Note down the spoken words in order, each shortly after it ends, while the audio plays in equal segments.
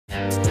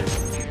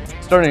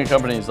Starting a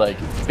company is like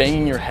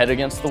banging your head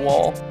against the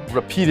wall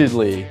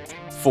repeatedly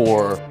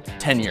for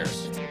 10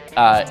 years,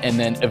 and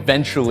then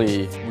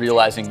eventually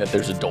realizing that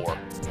there's a door.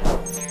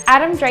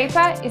 Adam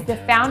Draper is the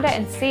founder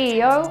and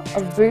CEO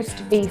of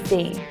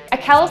Boost.vc, a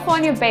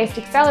California-based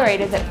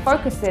accelerator that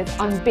focuses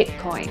on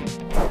Bitcoin.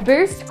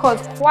 Boost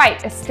caused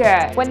quite a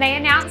stir when they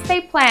announced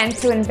they plan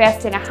to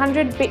invest in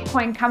 100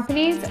 Bitcoin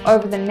companies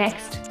over the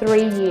next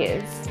 3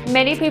 years.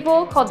 Many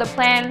people called the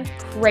plan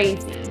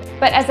crazy,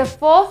 but as a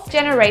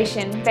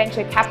fourth-generation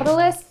venture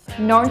capitalist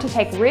known to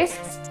take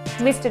risks,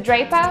 Mr.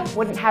 Draper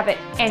wouldn't have it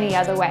any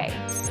other way.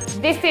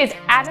 This is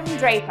Adam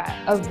Draper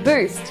of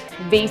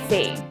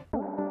Boost.vc.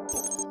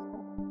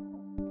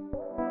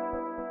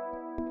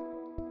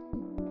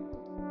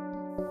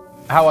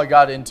 How I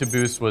got into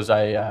Boost was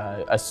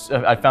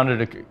I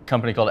founded a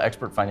company called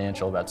Xpert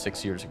Financial about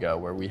 6 years ago,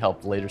 where we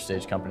helped later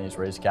stage companies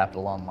raise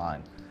capital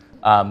online.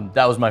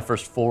 That was my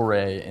first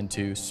foray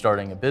into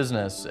starting a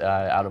business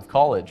out of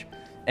college.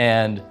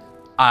 And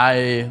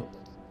I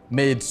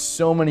made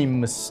so many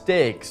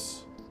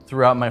mistakes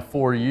throughout my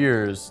 4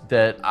 years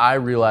that I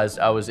realized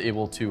I was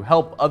able to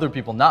help other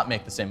people not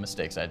make the same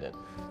mistakes I did.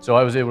 So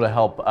I was able to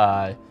help,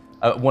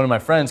 one of my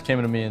friends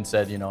came to me and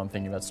said, I'm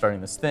thinking about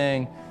starting this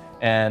thing.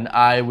 And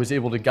I was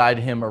able to guide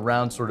him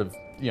around sort of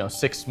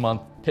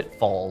 6-month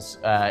pitfalls,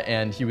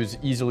 and he was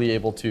easily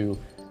able to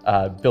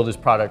build his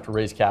product,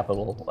 raise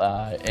capital,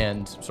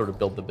 and sort of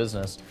build the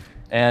business.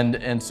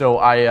 And so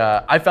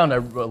I found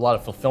a lot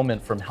of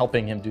fulfillment from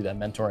helping him do that,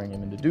 mentoring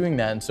him into doing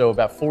that. And so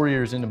about 4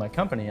 years into my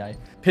company, I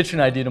pitched an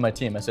idea to my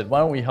team. I said, why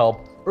don't we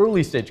help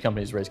early stage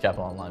companies raise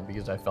capital online?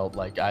 Because I felt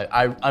like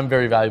I'm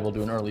very valuable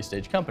to an early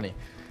stage company.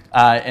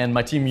 And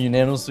my team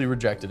unanimously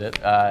rejected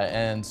it.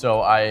 And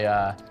so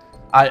I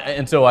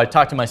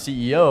talked to my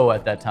CEO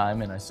at that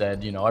time, and I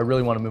said, I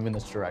really want to move in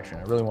this direction.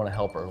 I really want to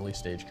help early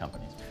stage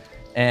companies.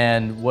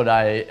 And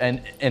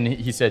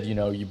he said,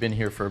 you've been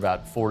here for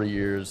about 40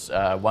 years.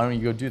 Why don't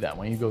you go do that?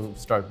 Why don't you go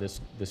start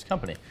this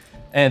company?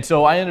 And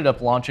so I ended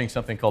up launching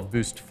something called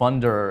Boost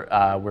Funder,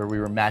 where we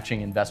were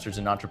matching investors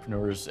and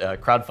entrepreneurs,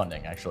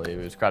 crowdfunding. Actually,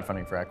 it was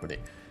crowdfunding for equity.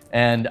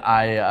 And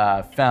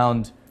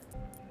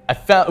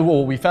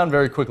we found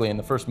very quickly in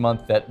the first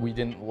month that we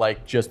didn't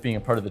like just being a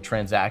part of the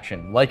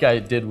transaction. Like I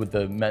did with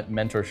the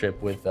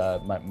mentorship with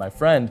my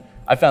friend,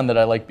 I found that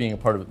I like being a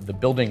part of the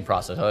building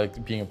process. I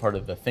like being a part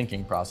of the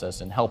thinking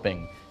process and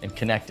helping and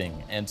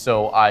connecting. And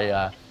so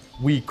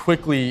we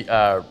quickly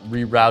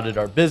rerouted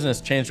our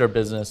business, changed our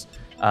business,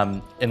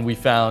 and we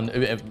found,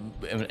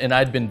 and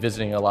I'd been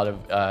visiting a lot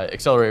of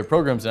accelerator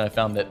programs, and I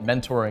found that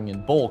mentoring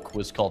in bulk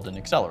was called an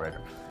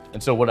accelerator.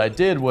 And so what I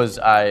did was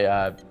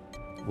I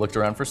looked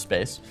around for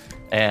space,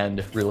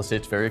 and real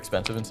estate's very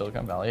expensive in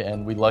Silicon Valley,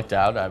 and we lucked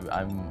out.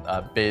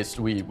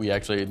 We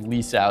actually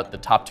lease out the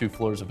top 2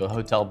 floors of a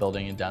hotel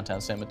building in downtown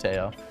San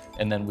Mateo,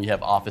 and then we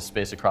have office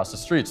space across the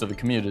street, so the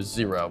commute is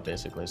 0,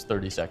 basically, it's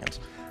 30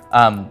 seconds.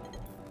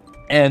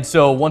 And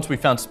so once we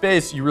found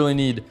space, you really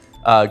need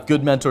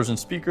good mentors and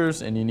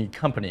speakers, and you need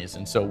companies,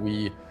 and so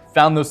we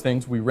found those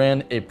things. We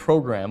ran a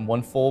program,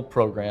 one full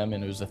program,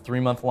 and it was a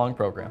 3-month-long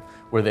program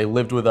where they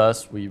lived with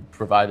us. We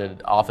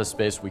provided office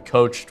space, we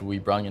coached, we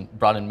brought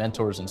in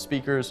mentors and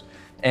speakers,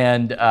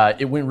 and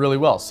it went really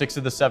well. 6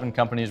 of the 7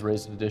 companies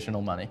raised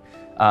additional money.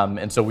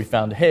 And so we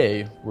found,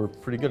 hey, we're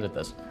pretty good at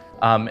this.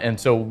 And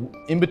so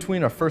in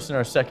between our first and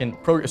our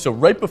second program, so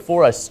right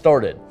before I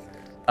started,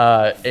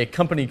 a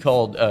company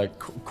called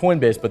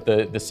Coinbase, but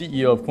the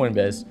CEO of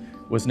Coinbase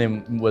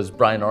was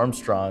Brian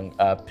Armstrong,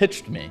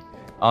 pitched me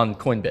on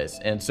Coinbase.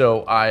 And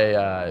so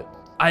I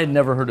had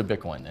never heard of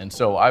Bitcoin. And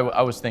so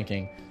I was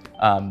thinking,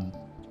 I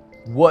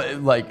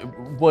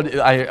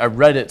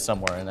read it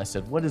somewhere and I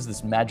said, what is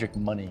this magic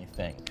money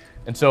thing?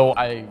 And so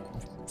I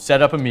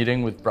set up a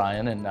meeting with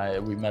Brian,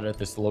 and we met at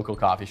this local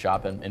coffee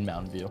shop in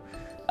Mountain View,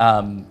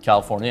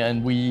 California.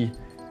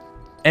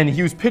 And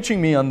he was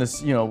pitching me on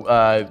this,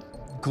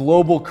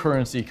 global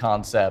currency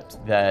concept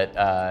that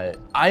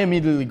I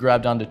immediately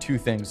grabbed onto 2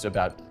 things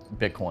about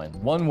Bitcoin.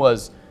 One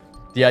was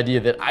the idea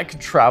that I could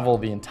travel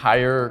the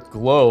entire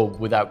globe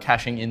without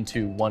cashing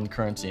into one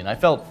currency. And I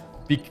felt,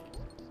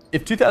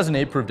 if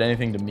 2008 proved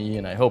anything to me,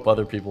 and I hope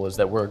other people, is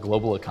that we're a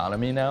global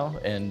economy now.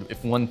 And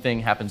if one thing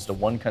happens to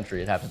one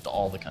country, it happens to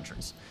all the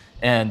countries.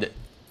 And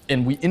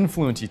we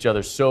influence each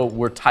other, so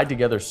we're tied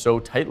together so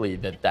tightly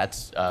that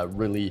that's a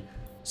really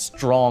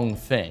strong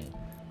thing.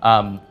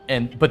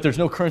 But there's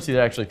no currency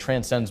that actually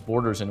transcends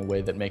borders in a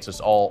way that makes us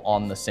all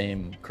on the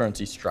same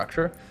currency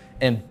structure.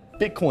 And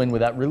Bitcoin,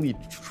 without really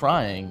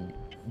trying,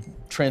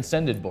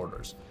 transcended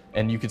borders,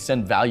 and you could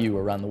send value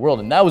around the world.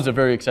 And that was a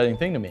very exciting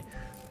thing to me.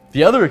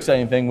 The other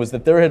exciting thing was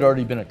that there had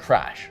already been a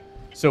crash.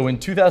 So in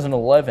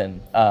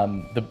 2011,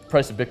 the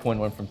price of Bitcoin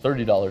went from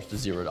 $30 to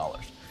 $0.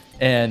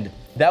 And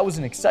that was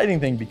an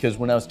exciting thing because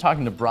when I was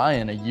talking to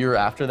Brian a year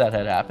after that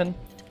had happened,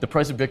 the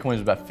price of Bitcoin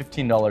was about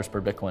 $15 per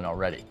Bitcoin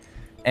already.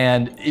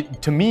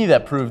 And to me,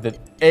 that proved that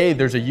A,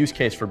 there's a use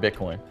case for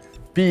Bitcoin.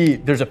 B,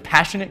 there's a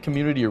passionate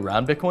community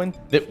around Bitcoin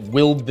that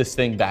willed this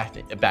thing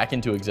back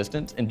into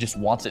existence and just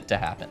wants it to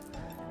happen.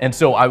 And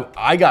so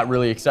I got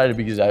really excited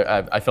because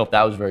I felt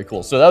that was very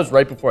cool. So that was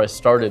right before I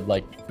started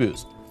like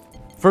Boost.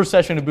 First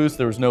session of Boost,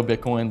 there was no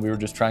Bitcoin. We were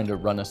just trying to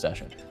run a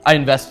session. I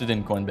invested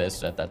in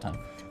Coinbase at that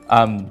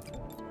time.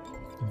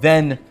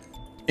 Then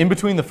in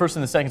between the first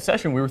and the second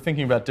session, we were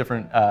thinking about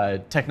different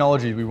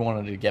technologies we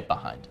wanted to get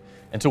behind.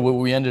 And so what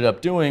we ended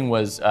up doing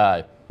was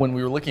when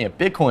we were looking at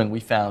Bitcoin, we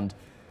found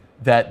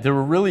that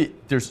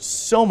there's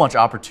so much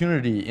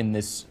opportunity in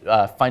this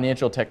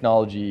financial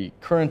technology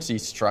currency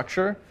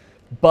structure,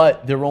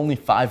 but there were only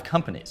 5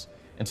 companies.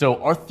 And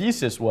so our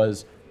thesis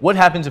was, what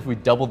happens if we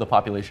double the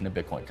population of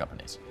Bitcoin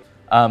companies?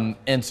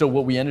 And so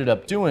what we ended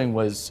up doing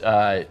was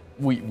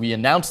we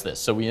announced this.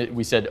 So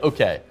we said,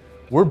 okay,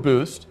 we're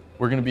Boost.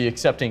 We're going to be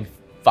accepting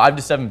 5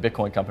 to 7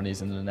 Bitcoin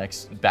companies in the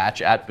next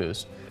batch at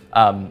Boost,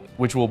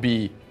 which will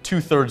be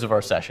 2/3 of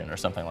our session or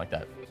something like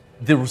that.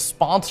 The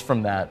response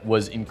from that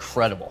was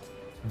incredible.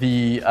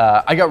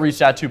 I got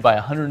reached out to by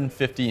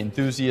 150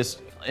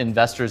 enthusiast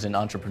investors and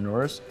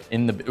entrepreneurs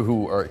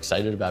who are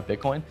excited about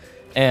Bitcoin.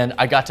 And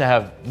I got to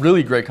have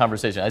really great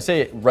conversation. I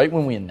say right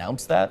when we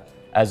announced that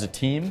as a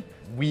team,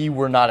 we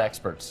were not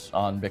experts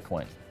on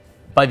Bitcoin.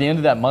 By the end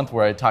of that month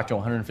where I talked to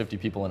 150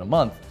 people in a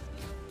month,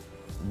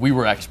 we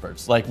were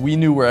experts. Like, we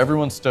knew where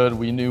everyone stood,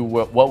 we knew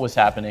what was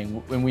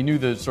happening, and we knew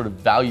the sort of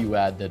value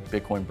add that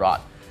Bitcoin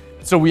brought.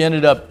 So we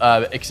ended up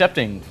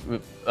accepting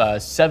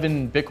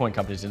 7 Bitcoin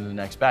companies in the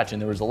next batch,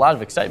 and there was a lot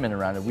of excitement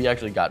around it. We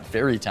actually got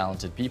very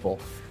talented people.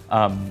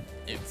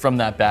 From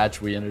that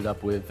batch, we ended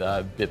up with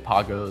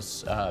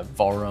Bitpagos,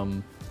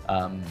 Varum,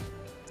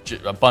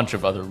 a bunch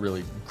of other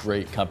really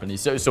great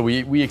companies. So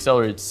we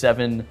accelerated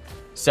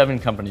seven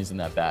companies in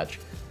that batch.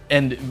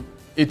 And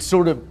it's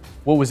sort of,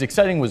 what was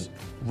exciting was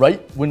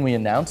right when we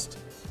announced,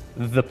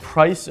 the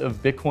price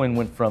of Bitcoin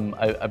went from,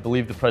 I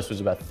believe the price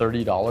was about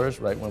 $30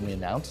 right when we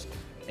announced.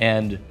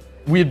 And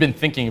we had been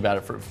thinking about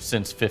it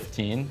since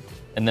 15,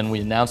 and then we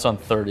announced on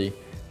 30.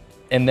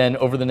 And then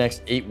over the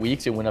next 8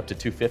 weeks, it went up to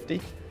 250.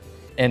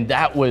 And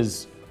that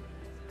was,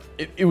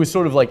 it was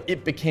sort of like,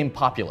 it became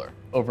popular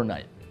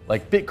overnight.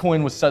 Like,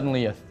 Bitcoin was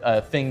suddenly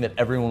a thing that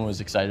everyone was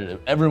excited,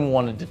 everyone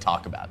wanted to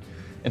talk about.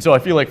 And so I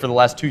feel like for the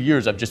last 2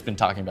 years, I've just been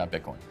talking about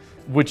Bitcoin,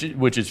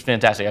 which is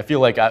fantastic. I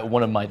feel like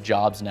one of my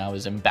jobs now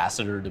is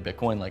ambassador to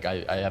Bitcoin. Like,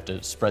 I have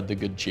to spread the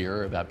good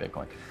cheer about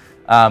Bitcoin.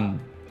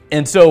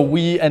 And so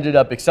we ended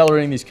up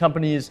accelerating these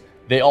companies.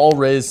 They all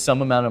raised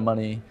some amount of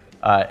money,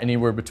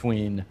 anywhere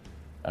between,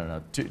 I don't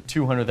know,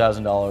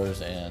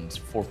 $200,000 and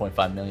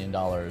 $4.5 million.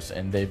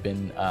 And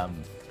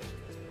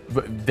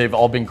they've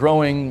all been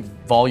growing,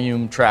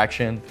 volume,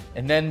 traction.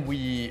 And then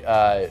we've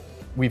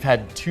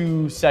had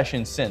 2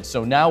 sessions since.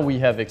 So now we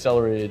have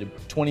accelerated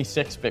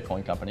 26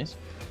 Bitcoin companies,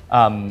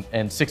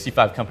 and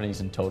 65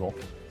 companies in total.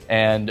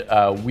 And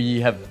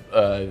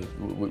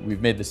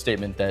we've made the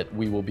statement that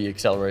we will be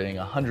accelerating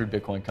 100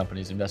 Bitcoin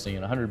companies, investing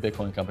in 100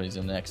 Bitcoin companies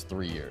in the next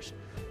 3 years.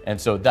 And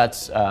so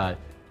that's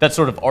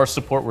sort of our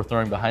support we're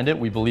throwing behind it.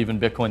 We believe in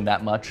Bitcoin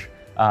that much.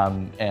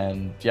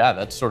 And yeah,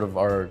 that's sort of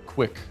our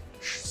quick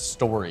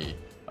story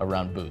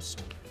around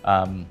Boost.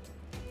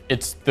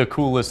 It's the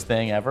coolest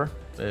thing ever,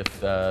 if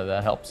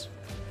that helps.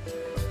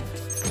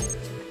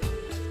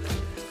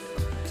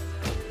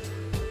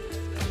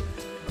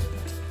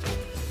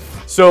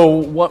 So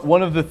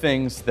one of the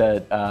things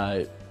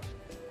that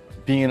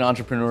being an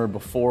entrepreneur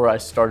before I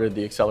started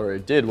the Accelerator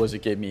did was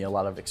it gave me a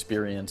lot of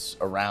experience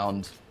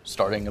around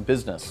starting a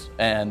business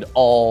and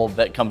all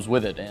that comes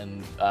with it.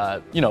 And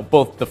you know,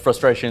 both the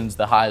frustrations,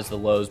 the highs, the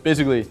lows.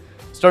 Basically,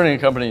 starting a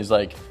company is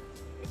like,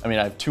 I mean,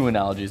 I have 2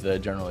 analogies that I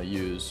generally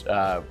use.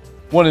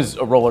 One is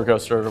a roller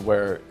coaster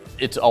where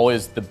it's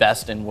always the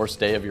best and worst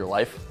day of your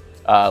life.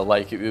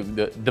 Like,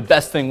 the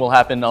best thing will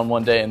happen on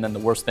one day, and then the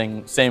worst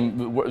thing, same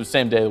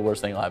day, the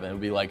worst thing will happen. It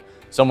would be like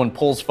someone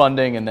pulls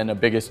funding, and then the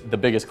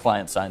biggest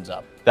client signs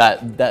up.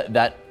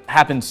 That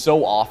happens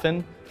so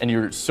often, and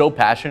you're so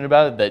passionate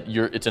about it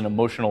that it's an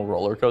emotional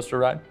roller coaster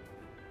ride.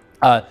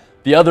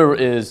 The other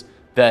is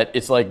that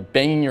it's like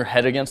banging your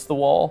head against the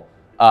wall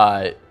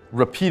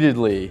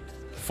repeatedly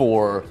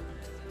for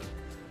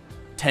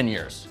 10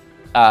 years,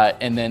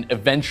 and then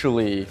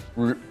eventually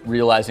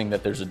realizing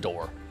that there's a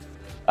door.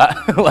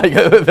 Like,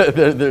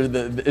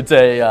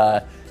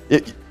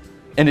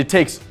 and it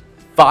takes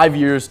 5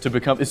 years to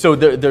become, so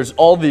there's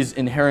all these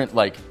inherent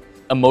like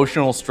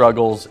emotional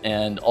struggles,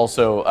 and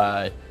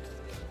also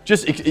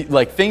just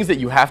like things that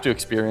you have to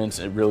experience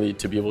really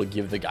to be able to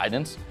give the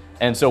guidance.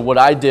 And so what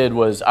I did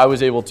was I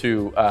was able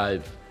to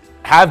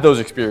have those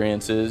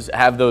experiences,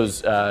 have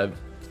those not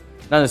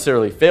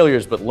necessarily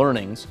failures, but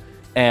learnings.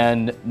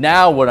 And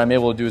now what I'm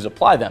able to do is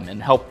apply them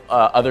and help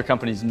other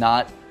companies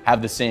not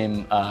have the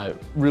same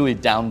really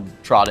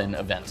downtrodden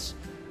events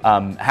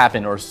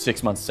happen, or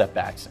 6 month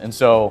setbacks. And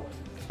so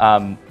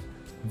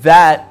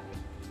that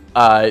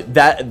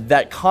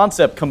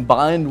concept,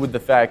 combined with the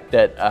fact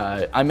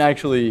that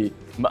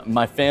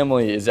my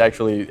family is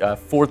actually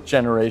 4th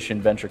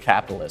generation venture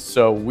capitalists.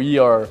 So we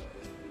are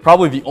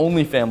probably the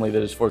only family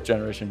that is 4th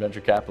generation venture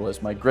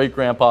capitalists. My great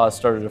grandpa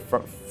started a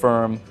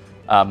firm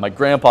My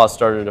grandpa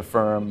started a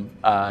firm,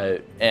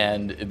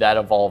 and that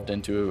evolved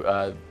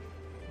into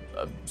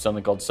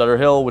something called Sutter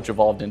Hill, which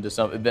evolved into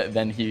something.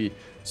 Then he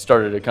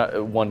started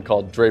one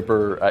called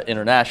Draper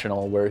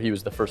International, where he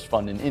was the first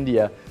fund in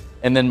India.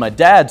 And then my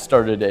dad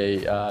started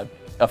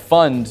a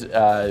fund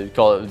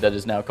that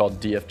is now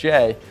called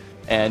DFJ,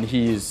 and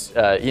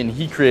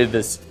he created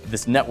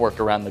this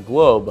network around the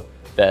globe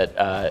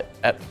that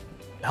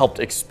helped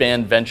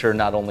expand venture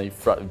not only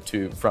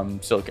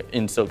from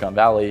Silicon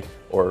Valley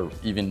or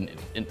even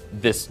in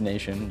this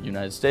nation,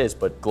 United States,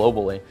 but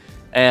globally.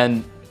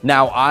 And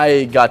now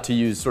I got to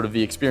use sort of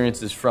the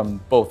experiences from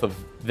both of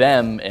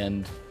them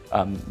and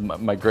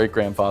my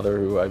great-grandfather,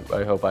 who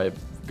I hope I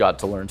got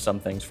to learn some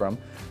things from,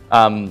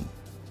 from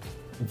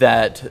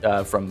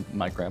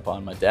my grandpa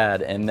and my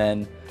dad. And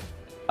then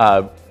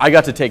I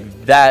got to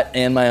take that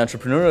and my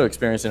entrepreneurial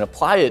experience and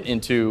apply it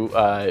into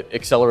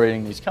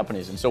accelerating these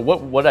companies. And so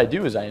what I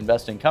do is I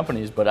invest in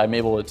companies, but I'm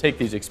able to take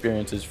these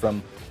experiences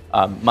from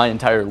my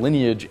entire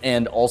lineage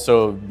and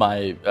also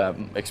my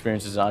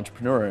experiences as an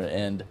entrepreneur.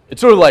 And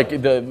it's sort of like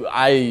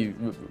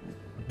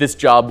this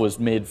job was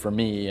made for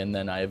me, and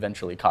then I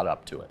eventually caught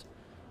up to it.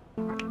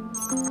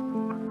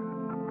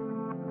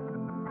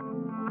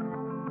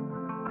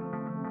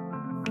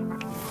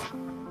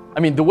 I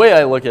mean, the way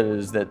I look at it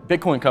is that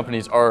Bitcoin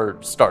companies are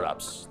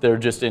startups. They're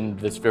just in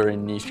this very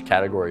niche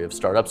category of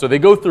startups. So they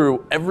go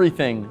through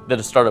everything that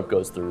a startup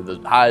goes through, the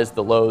highs,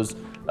 the lows,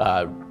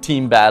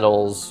 team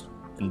battles,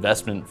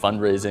 investment,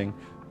 fundraising,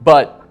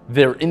 but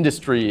their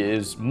industry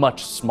is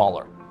much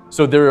smaller.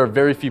 So there are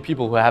very few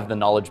people who have the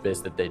knowledge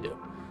base that they do.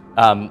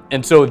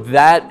 And so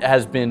that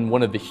has been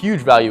one of the huge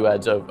value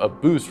adds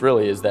of Boost,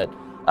 really, is that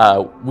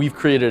we've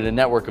created a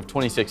network of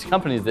 26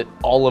 companies that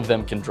all of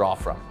them can draw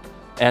from.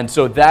 And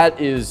so that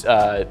is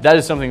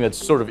something that's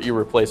sort of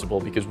irreplaceable,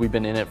 because we've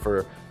been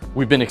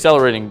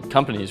accelerating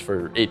companies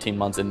for 18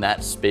 months in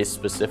that space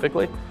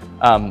specifically.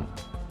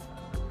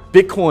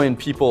 Bitcoin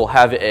people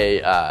have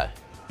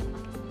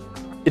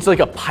it's like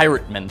a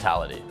pirate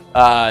mentality.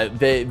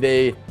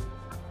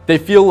 They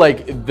feel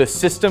like the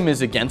system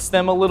is against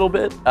them a little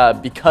bit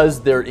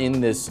because they're in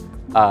this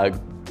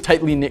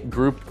tightly knit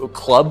group,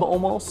 club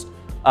almost,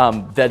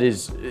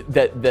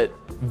 that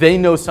they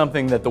know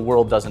something that the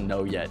world doesn't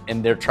know yet,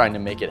 and they're trying to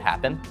make it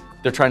happen.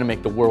 They're trying to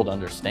make the world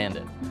understand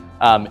it.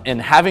 And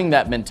having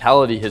that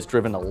mentality has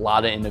driven a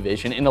lot of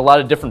innovation in a lot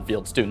of different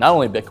fields too, not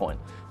only Bitcoin,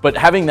 but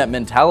having that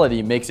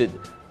mentality makes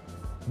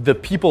the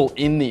people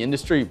in the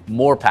industry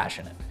more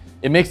passionate.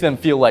 It makes them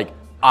feel like,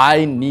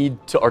 I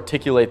need to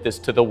articulate this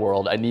to the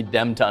world. I need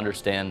them to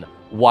understand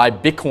why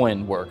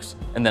Bitcoin works,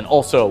 and then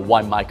also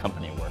why my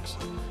company works.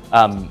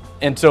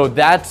 And so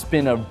that's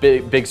been a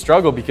big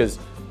struggle, because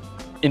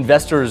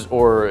investors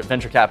or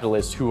venture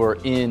capitalists who are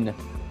in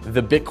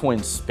the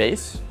Bitcoin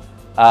space,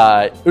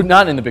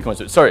 not in the Bitcoin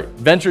space, sorry,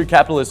 venture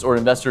capitalists or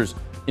investors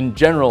in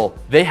general,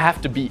 they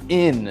have to be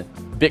in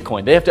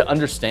Bitcoin. They have to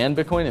understand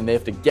Bitcoin, and they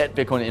have to get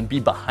Bitcoin and be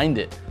behind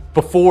it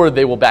before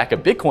they will back a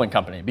Bitcoin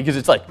company. Because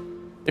it's like,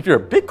 if you're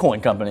a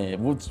Bitcoin company,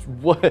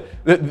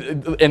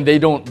 and they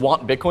don't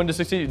want Bitcoin to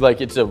succeed, like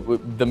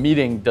the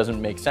meeting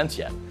doesn't make sense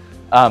yet.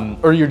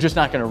 Or you're just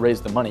not gonna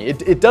raise the money.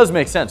 It does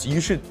make sense.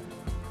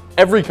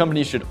 Every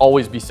company should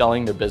always be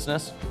selling their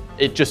business.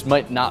 It just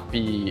might not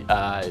be,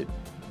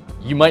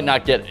 you might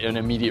not get an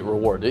immediate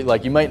reward.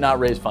 Like, you might not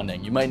raise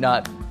funding, you might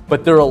not,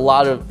 but there are a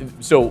lot of,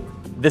 so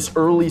this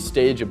early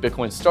stage of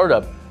Bitcoin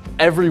startup,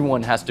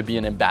 everyone has to be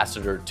an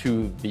ambassador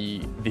to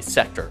the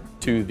sector,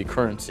 to the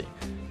currency.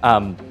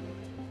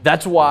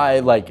 That's why,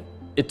 like,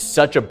 it's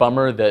such a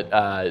bummer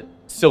that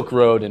Silk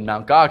Road and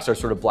Mt. Gox are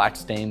sort of black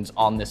stains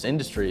on this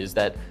industry, is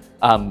that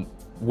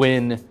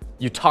when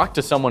you talk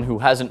to someone who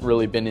hasn't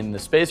really been in the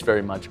space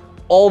very much,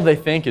 all they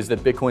think is that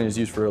Bitcoin is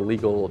used for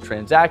illegal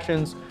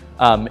transactions,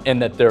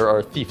 and that there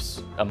are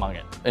thieves among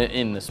it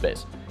in the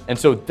space. And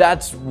so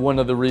that's one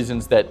of the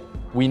reasons that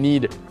we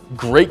need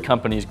great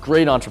companies,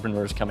 great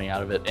entrepreneurs coming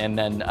out of it, and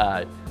then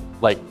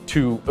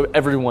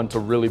everyone to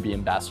really be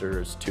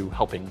ambassadors to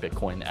helping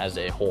Bitcoin as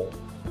a whole.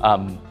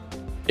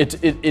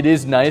 It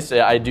is nice.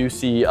 I do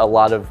see a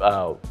lot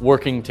of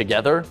working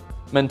together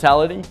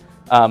mentality.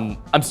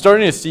 I'm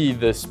starting to see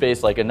the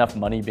space, like, enough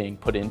money being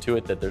put into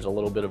it that there's a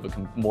little bit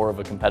of more of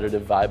a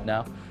competitive vibe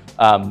now.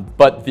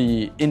 But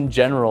in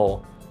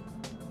general,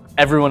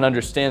 everyone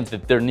understands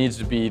that there needs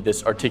to be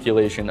this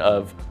articulation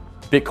of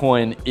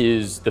Bitcoin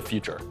is the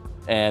future,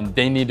 and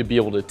they need to be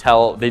able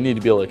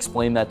to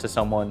explain that to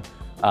someone,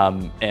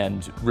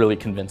 and really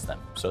convince them.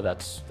 So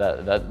that's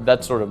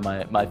sort of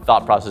my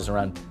thought process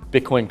around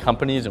Bitcoin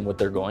companies and what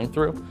they're going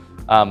through.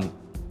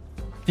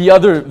 The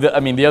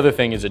other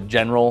thing is a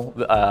general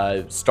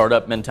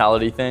startup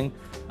mentality thing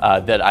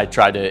that I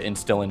try to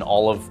instill in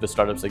all of the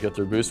startups that go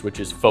through Boost,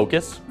 which is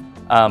focus.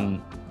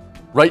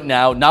 Right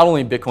now, not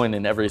only Bitcoin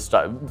in every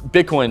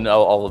Bitcoin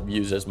I'll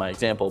use as my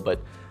example, but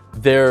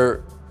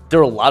there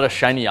are a lot of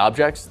shiny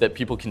objects that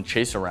people can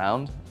chase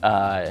around.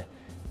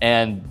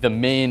 And the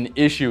main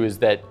issue is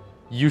that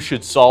you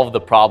should solve the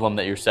problem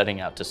that you're setting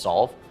out to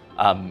solve,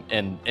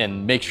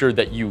 and make sure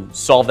that you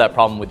solve that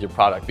problem with your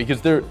product,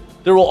 because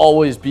there will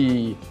always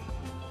be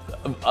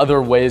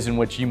other ways in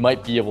which you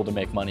might be able to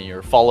make money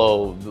or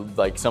follow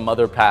like some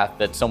other path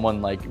that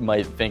someone like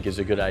might think is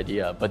a good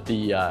idea. But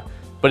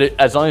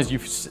as long as you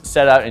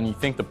set out and you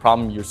think the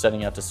problem you're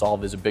setting out to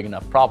solve is a big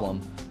enough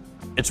problem,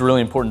 it's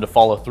really important to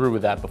follow through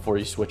with that before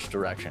you switch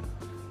direction.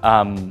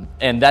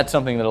 And that's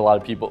something that a lot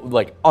of people,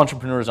 like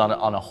entrepreneurs on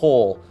a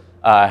whole,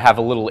 have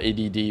a little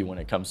ADD when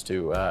it comes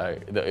to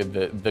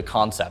the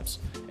concepts.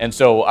 And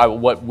so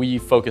what we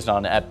focus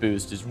on at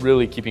Boost is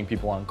really keeping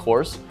people on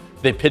course.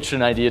 They pitch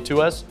an idea to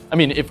us. I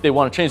mean, if they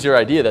want to change their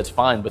idea, that's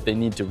fine, but they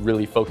need to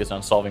really focus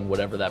on solving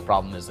whatever that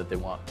problem is that they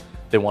want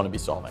to be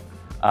solving.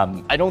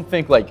 I don't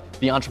think like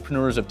the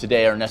entrepreneurs of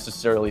today are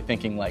necessarily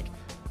thinking like,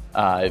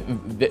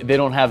 they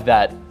don't have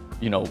that,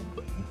 you know,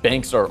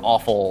 banks are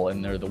awful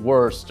and they're the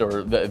worst,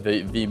 or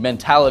the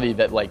mentality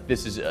that like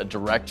this is a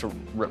direct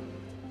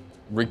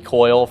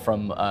recoil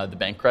from the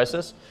bank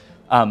crisis.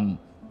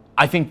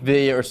 I think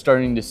they are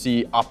starting to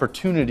see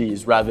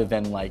opportunities rather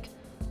than like,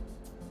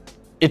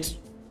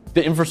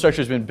 the infrastructure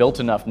has been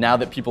built enough now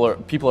that people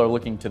are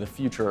looking to the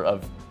future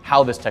of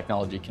how this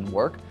technology can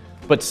work.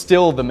 But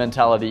still the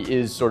mentality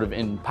is sort of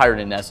in pirate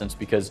in essence,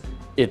 because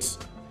it's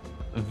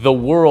the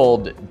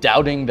world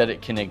doubting that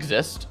it can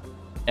exist,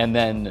 and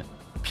then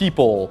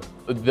people,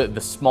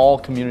 the small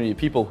community of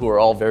people who are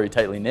all very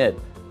tightly knit,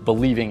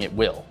 believing it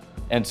will.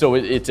 And so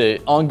it's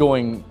an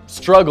ongoing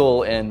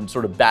struggle and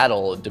sort of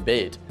battle,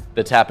 debate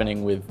that's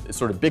happening with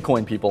sort of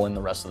Bitcoin people in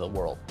the rest of the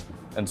world.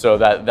 And so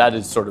that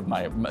is sort of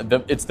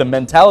it's the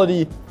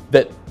mentality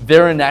that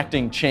they're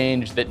enacting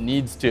change that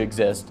needs to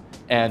exist,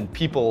 and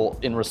people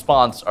in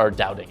response are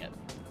doubting it.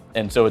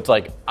 And so it's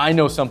like, I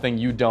know something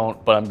you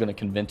don't, but I'm going to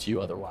convince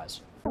you otherwise.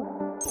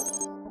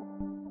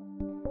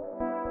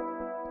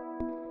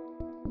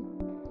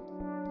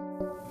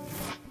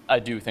 I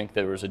do think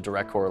there was a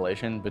direct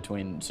correlation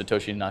between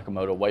Satoshi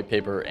Nakamoto white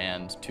paper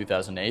and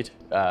 2008,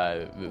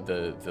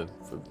 the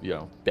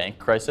bank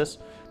crisis.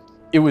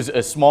 It was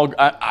a small,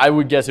 I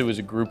would guess it was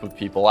a group of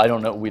people. I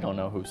don't know, we don't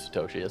know who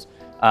Satoshi is,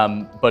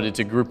 but it's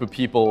a group of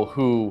people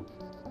who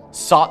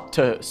sought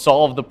to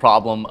solve the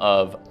problem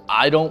of,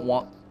 I don't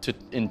want to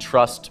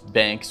entrust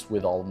banks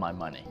with all of my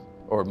money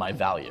or my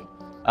value.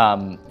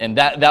 And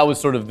that was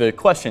sort of the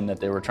question that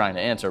they were trying to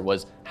answer,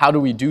 was how do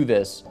we do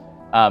this?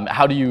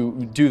 How do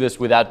you do this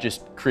without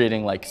just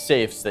creating like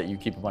safes that you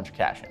keep a bunch of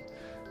cash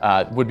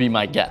in, would be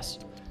my guess.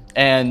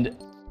 And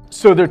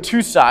so there are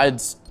two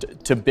sides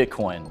to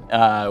Bitcoin.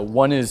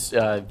 One is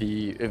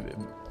the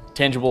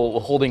tangible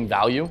holding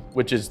value,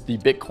 which is the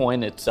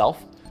Bitcoin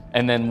itself.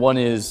 And then one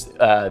is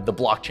the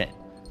blockchain,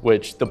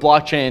 which the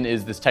blockchain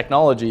is this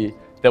technology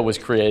that was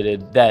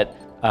created that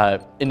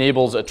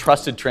enables a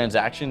trusted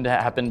transaction to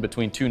happen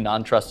between two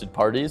non-trusted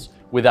parties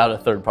without a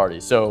third party.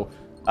 So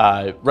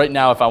right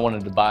now, if I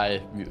wanted to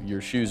buy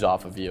your shoes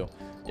off of you,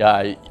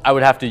 I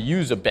would have to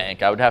use a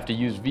bank. I would have to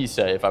use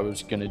Visa if I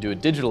was going to do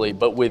it digitally.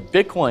 But with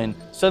Bitcoin,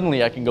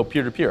 suddenly I can go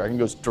peer-to-peer. I can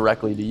go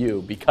directly to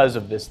you because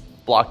of this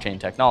blockchain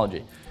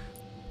technology.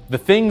 The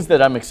things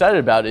that I'm excited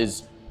about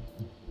is,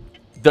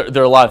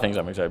 there are a lot of things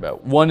I'm excited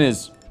about. One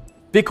is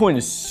Bitcoin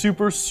is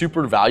super,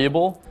 super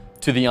valuable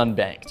to the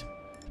unbanked.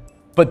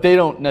 But they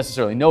don't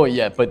necessarily know it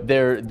yet, but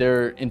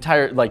their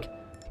entire, like,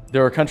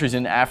 there are countries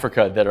in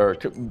Africa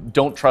that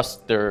don't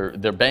trust their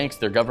banks,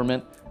 their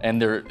government, and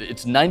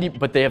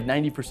but they have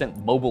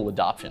 90% mobile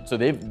adoption. So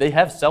they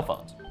have cell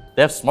phones.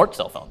 They have smart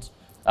cell phones.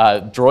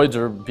 Droids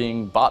are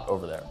being bought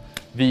over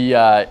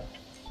there.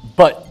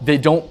 But they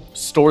don't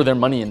store their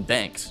money in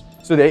banks.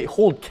 So they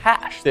hold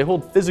cash. They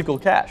hold physical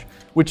cash,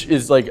 which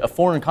is like a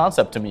foreign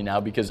concept to me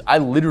now, because I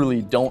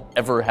literally don't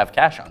ever have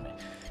cash on me.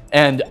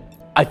 And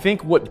I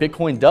think what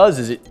Bitcoin does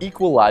is it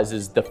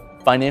equalizes the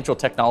financial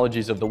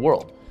technologies of the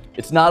world.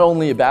 It's not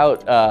only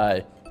about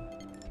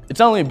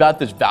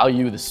this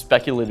value, the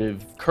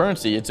speculative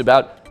currency. It's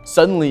about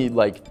suddenly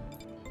like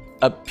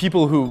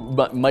people who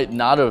might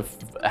not have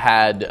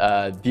had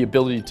the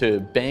ability to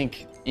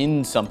bank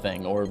in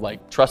something or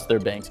like trust their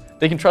banks.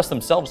 They can trust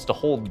themselves to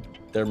hold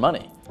their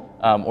money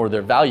or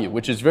their value,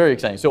 which is very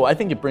exciting. So I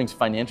think it brings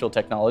financial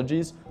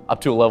technologies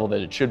up to a level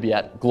that it should be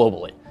at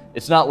globally.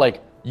 It's not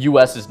like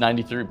US is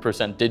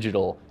 93%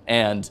 digital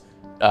and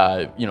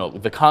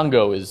the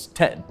Congo is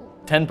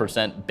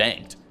 10%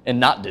 banked and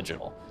not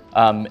digital.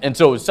 And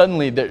so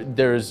suddenly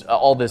there's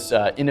all this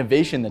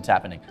innovation that's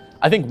happening.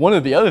 I think one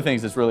of the other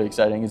things that's really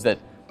exciting is that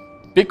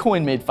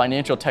Bitcoin made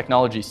financial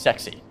technology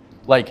sexy.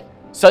 Like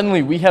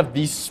suddenly we have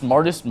these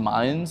smartest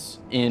minds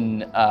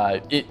in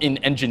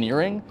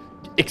engineering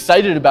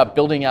excited about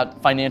building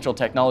out financial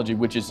technology,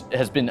 which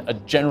has been a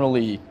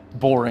generally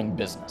boring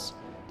business.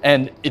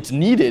 And it's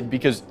needed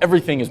because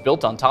everything is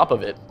built on top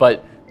of it.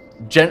 But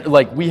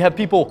like we have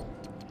people,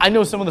 I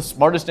know some of the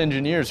smartest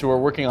engineers who are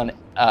working on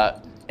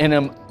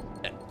AML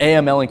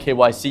and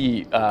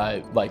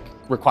KYC like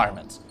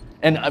requirements,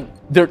 and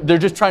they're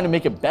just trying to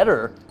make it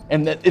better.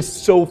 And that it's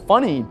so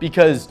funny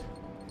because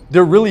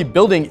they're really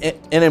building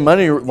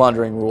anti-money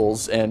laundering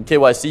rules and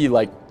KYC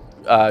like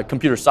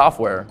computer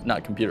software,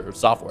 not computer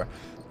software,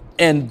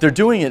 and they're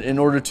doing it in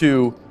order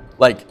to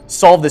like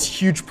solve this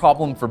huge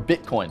problem for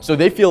Bitcoin. So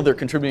they feel they're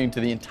contributing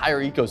to the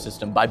entire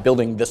ecosystem by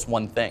building this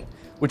one thing,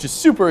 which is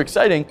super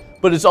exciting,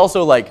 but it's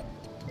also like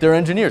they're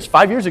engineers.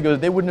 5 years ago,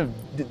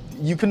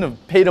 you couldn't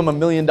have paid them $1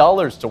 million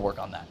to work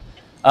on that.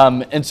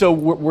 And so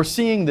we're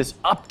seeing this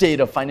update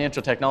of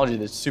financial technology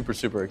that's super,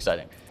 super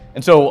exciting.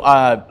 And so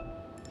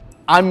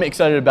I'm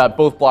excited about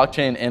both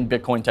blockchain and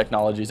Bitcoin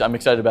technologies. I'm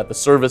excited about the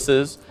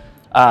services.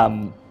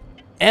 And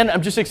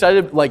I'm just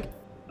excited, like,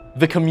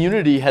 the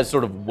community has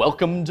sort of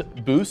welcomed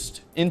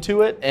Boost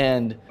into it,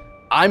 and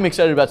I'm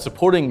excited about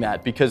supporting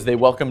that because they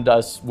welcomed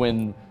us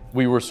when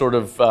we were sort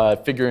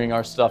of figuring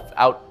our stuff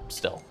out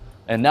still.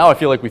 And now I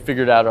feel like we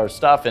figured out our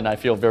stuff, and I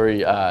feel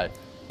very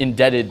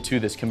indebted to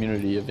this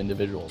community of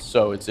individuals.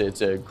 So it's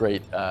a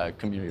great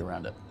community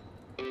around it.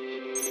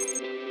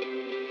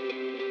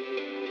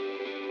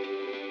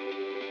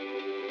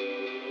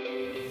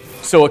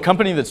 So a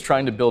company that's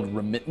trying to build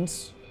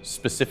remittance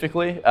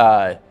specifically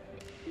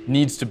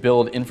needs to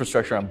build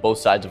infrastructure on both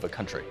sides of a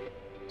country.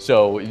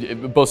 So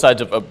both sides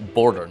of a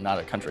border, not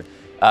a country.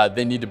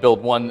 They need to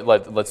build one,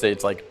 let's say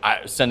it's like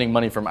sending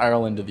money from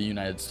Ireland to the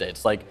United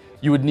States. Like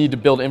you would need to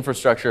build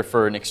infrastructure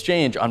for an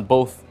exchange on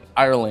both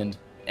Ireland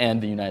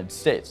and the United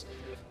States.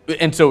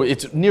 And so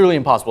it's nearly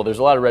impossible. There's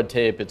a lot of red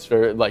tape. It's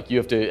very, like, you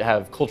have to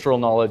have cultural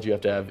knowledge, you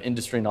have to have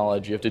industry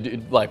knowledge, you have to do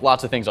like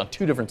lots of things on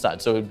two different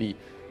sides. So it'd be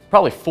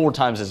probably 4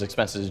 times as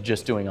expensive as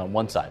just doing on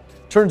one side.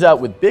 Turns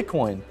out with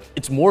Bitcoin,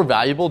 it's more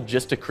valuable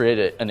just to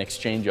create an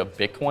exchange of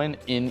Bitcoin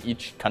in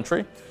each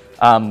country,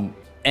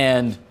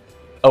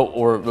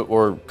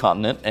 or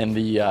continent, and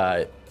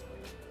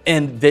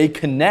they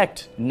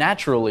connect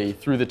naturally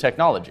through the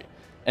technology.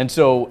 And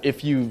so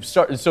if you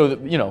start,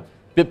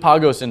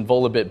 Bitpagos and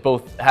Volabit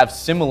both have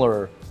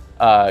similar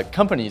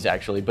companies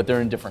actually, but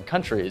they're in different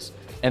countries,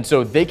 and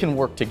so they can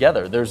work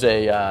together. There's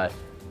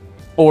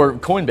or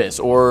Coinbase,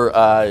 or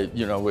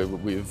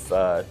we've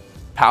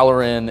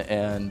Palarin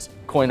and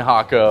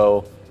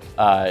CoinHako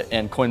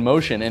and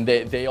CoinMotion, and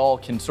they all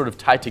can sort of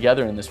tie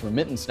together in this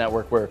remittance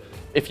network where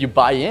if you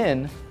buy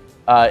in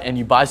and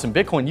you buy some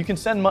Bitcoin, you can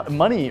send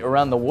money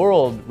around the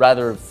world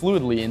rather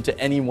fluidly into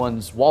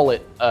anyone's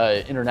wallet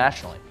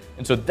internationally.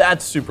 And so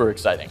that's super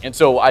exciting. And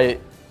so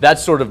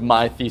that's sort of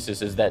my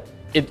thesis, is that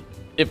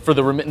for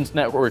the remittance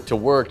network to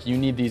work, you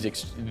need these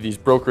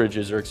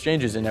brokerages or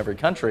exchanges in every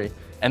country,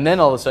 and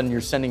then all of a sudden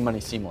you're sending money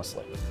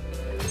seamlessly.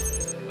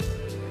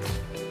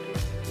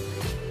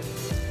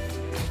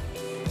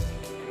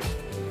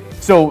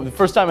 So the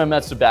first time I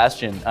met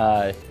Sebastian,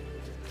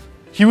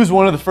 he was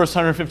one of the first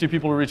 150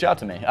 people to reach out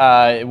to me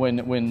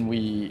when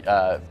we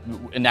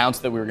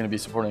announced that we were going to be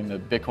supporting the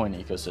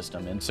Bitcoin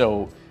ecosystem. And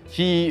so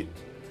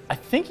I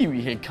think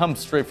he had come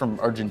straight from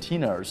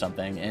Argentina or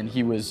something, and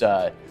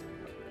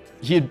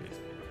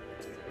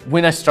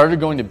when I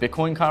started going to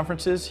Bitcoin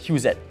conferences, he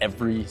was at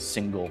every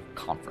single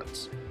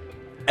conference.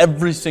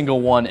 Every single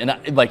one, and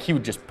he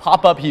would just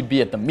pop up. He'd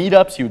be at the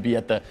meetups. He would be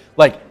at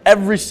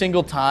every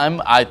single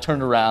time I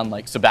turned around,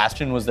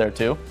 Sebastian was there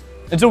too.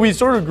 And so we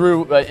sort of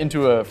grew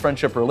into a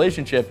friendship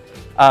relationship.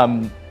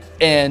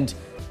 And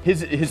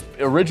his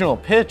original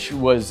pitch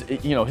was,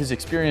 his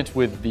experience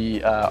with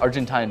the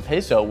Argentine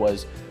peso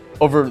was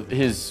over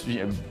his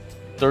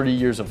 30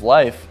 years of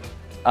life,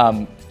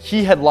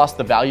 he had lost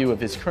the value of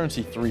his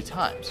currency 3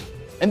 times.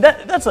 And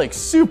that's like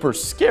super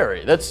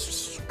scary.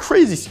 That's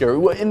crazy scary.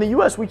 In the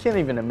US, we can't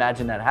even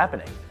imagine that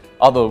happening.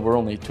 Although we're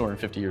only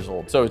 250 years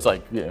old. So it's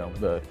like,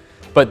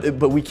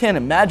 but we can't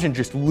imagine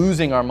just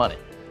losing our money.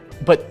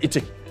 But it's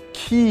a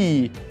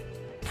key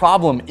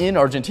problem in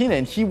Argentina,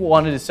 and he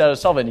wanted to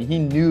solve it, and he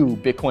knew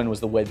Bitcoin was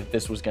the way that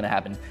this was going to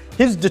happen.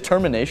 His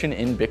determination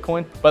in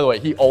Bitcoin, by the way,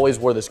 he always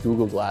wore this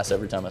Google Glass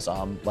every time I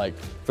saw him,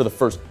 for the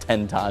first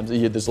 10 times.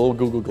 He had this little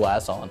Google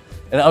Glass on,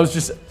 and I was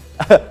just,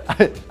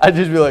 I'd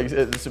just be like,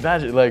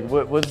 Sebastian,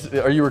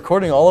 are you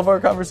recording all of our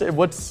conversation?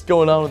 What's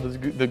going on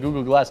with the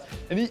Google Glass?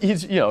 And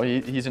he's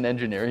an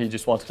engineer. He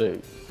just wants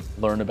to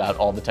learn about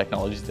all the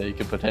technologies that he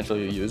could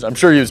potentially use. I'm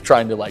sure he was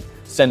trying to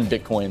send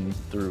Bitcoin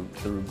through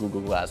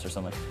Google Glass or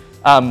something.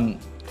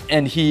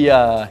 And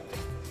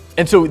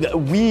so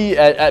we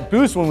at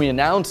Boost, when we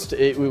announced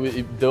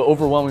the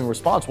overwhelming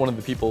response, one of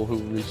the people who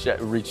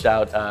reached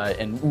out,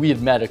 and we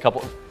had met a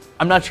couple.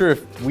 I'm not sure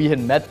if we had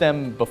met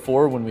them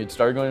before when we had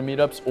started going to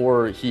meetups,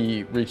 or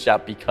he reached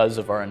out because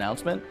of our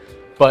announcement.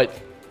 But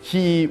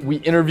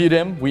we interviewed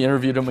him. We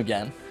interviewed him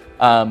again,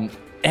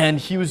 and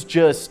he was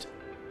just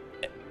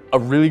a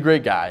really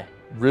great guy,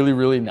 really,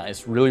 really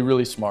nice, really,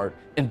 really smart,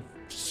 and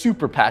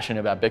super passionate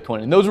about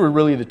Bitcoin. And those were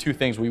really the 2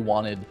 things we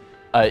wanted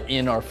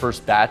in our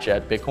first batch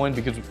at Bitcoin,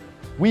 because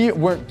we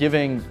weren't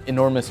giving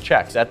enormous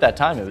checks. At that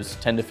time, it was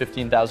 $10,000 to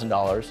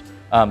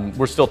 $15,000.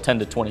 We're still $10,000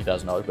 to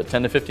 $20,000, but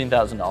 $10,000 to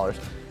 $15,000.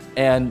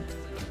 And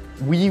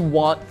we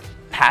want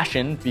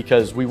passion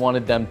because we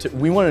wanted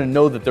to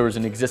know that there was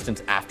an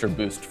existence after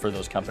Boost for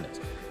those companies.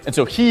 And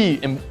so he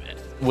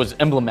was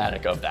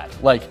emblematic of that.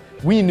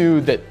 We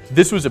knew that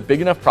this was a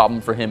big enough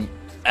problem for him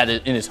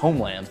in his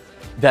homeland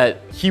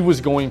that he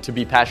was going to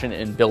be passionate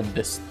and build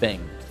this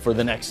thing for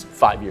the next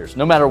 5 years,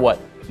 no matter what.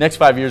 Next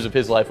 5 years of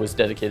his life was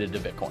dedicated to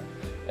Bitcoin.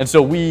 And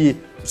so we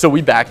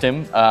backed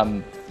him.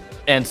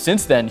 And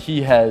since then,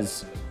 he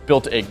has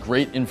built a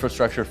great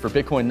infrastructure for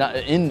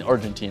Bitcoin in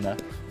Argentina.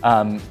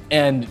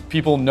 And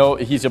people know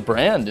he's a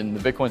brand in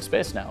the Bitcoin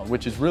space now,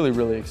 which is really,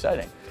 really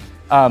exciting.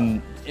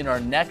 In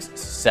our next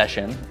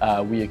session,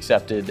 we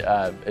accepted,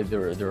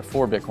 there were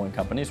 4 Bitcoin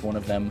companies. One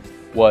of them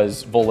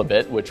was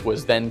Volabit, which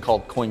was then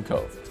called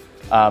CoinCove.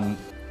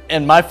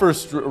 And my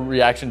first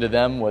reaction to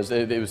them was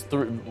it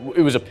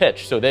was a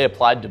pitch. So they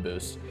applied to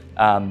Boost,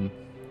 and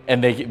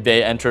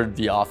they entered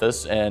the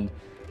office, and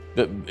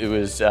it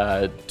was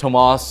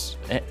Tomas,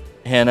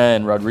 Hannah,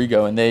 and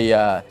Rodrigo, and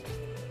they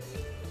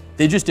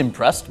just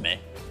impressed me.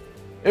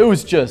 It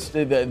was just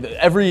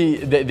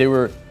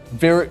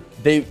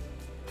they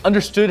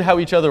understood how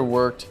each other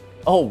worked.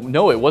 Oh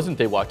no, it wasn't.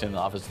 They walked into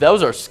the office. That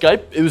was our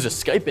Skype. It was a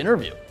Skype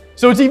interview.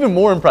 So it's even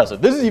more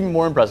impressive. This is even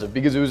more impressive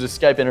because it was a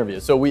Skype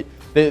interview. So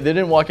they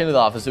didn't walk into the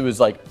office. It was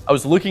like I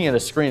was looking at a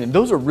screen, and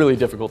those are really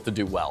difficult to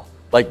do well.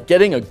 Like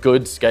getting a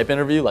good Skype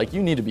interview, like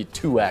you need to be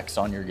 2x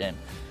on your game.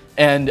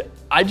 And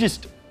I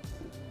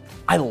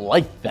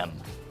liked them.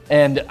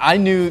 And I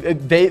knew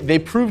they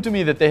proved to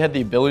me that they had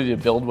the ability to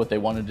build what they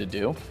wanted to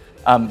do.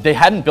 They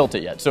hadn't built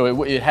it yet,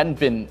 so it hadn't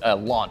been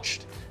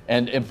launched.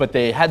 But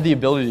they had the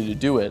ability to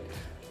do it.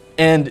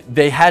 And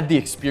they had the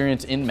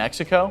experience in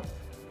Mexico.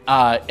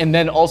 And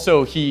then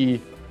also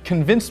he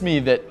convinced me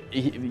that,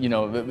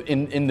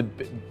 in the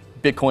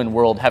Bitcoin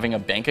world, having a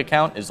bank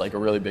account is like a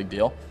really big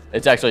deal.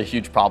 It's actually a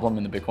huge problem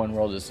in the Bitcoin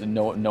world.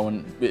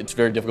 It's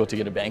very difficult to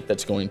get a bank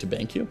that's going to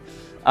bank you.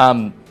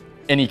 And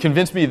he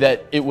convinced me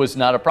that it was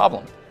not a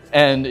problem.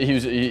 And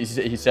he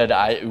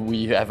said,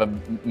 we have a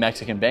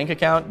Mexican bank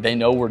account. They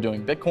know we're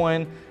doing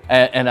Bitcoin.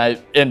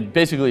 And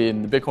basically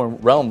in the Bitcoin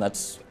realm,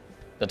 that's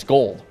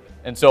gold.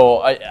 And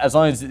so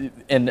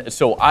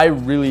I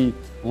really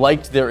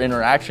liked their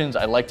interactions.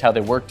 I liked how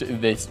they worked.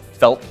 They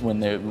felt when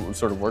they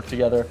sort of worked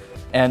together.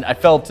 And I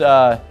felt,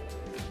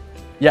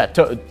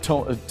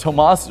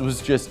 Tomas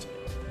was just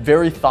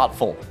very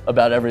thoughtful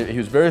about everything. He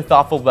was very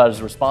thoughtful about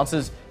his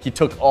responses. He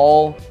took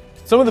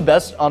some of the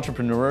best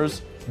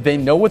entrepreneurs, they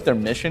know what their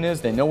mission is.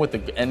 They know what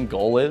the end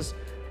goal is.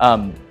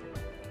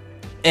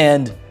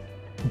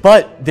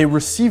 But they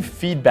receive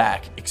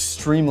feedback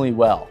extremely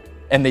well.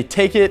 And they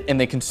take it and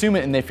they consume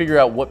it and they figure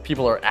out what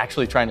people are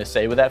actually trying to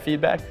say with that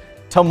feedback.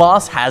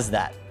 Tomas has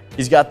that.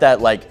 He's got that,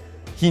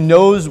 he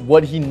knows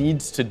what he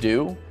needs to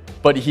do,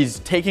 but he's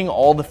taking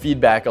all the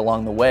feedback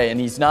along the way, and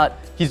he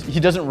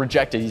doesn't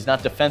reject it. He's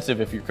not defensive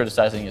if you're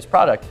criticizing his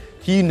product.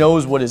 He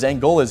knows what his end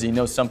goal is. He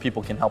knows some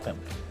people can help him.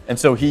 And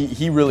so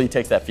he really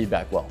takes that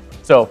feedback well.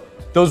 So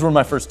those were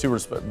my first 2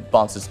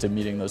 responses to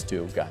meeting those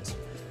 2 guys.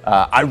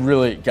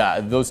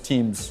 Those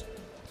teams,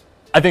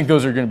 I think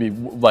those are going to be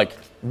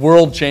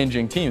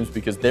world-changing teams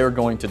because they're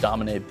going to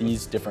dominate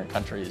these different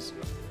countries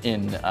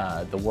in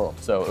the world,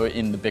 so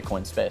in the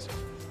Bitcoin space.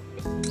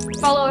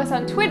 Follow us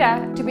on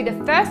Twitter to be the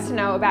first to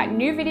know about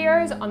new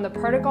videos on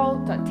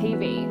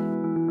theprotocol.tv.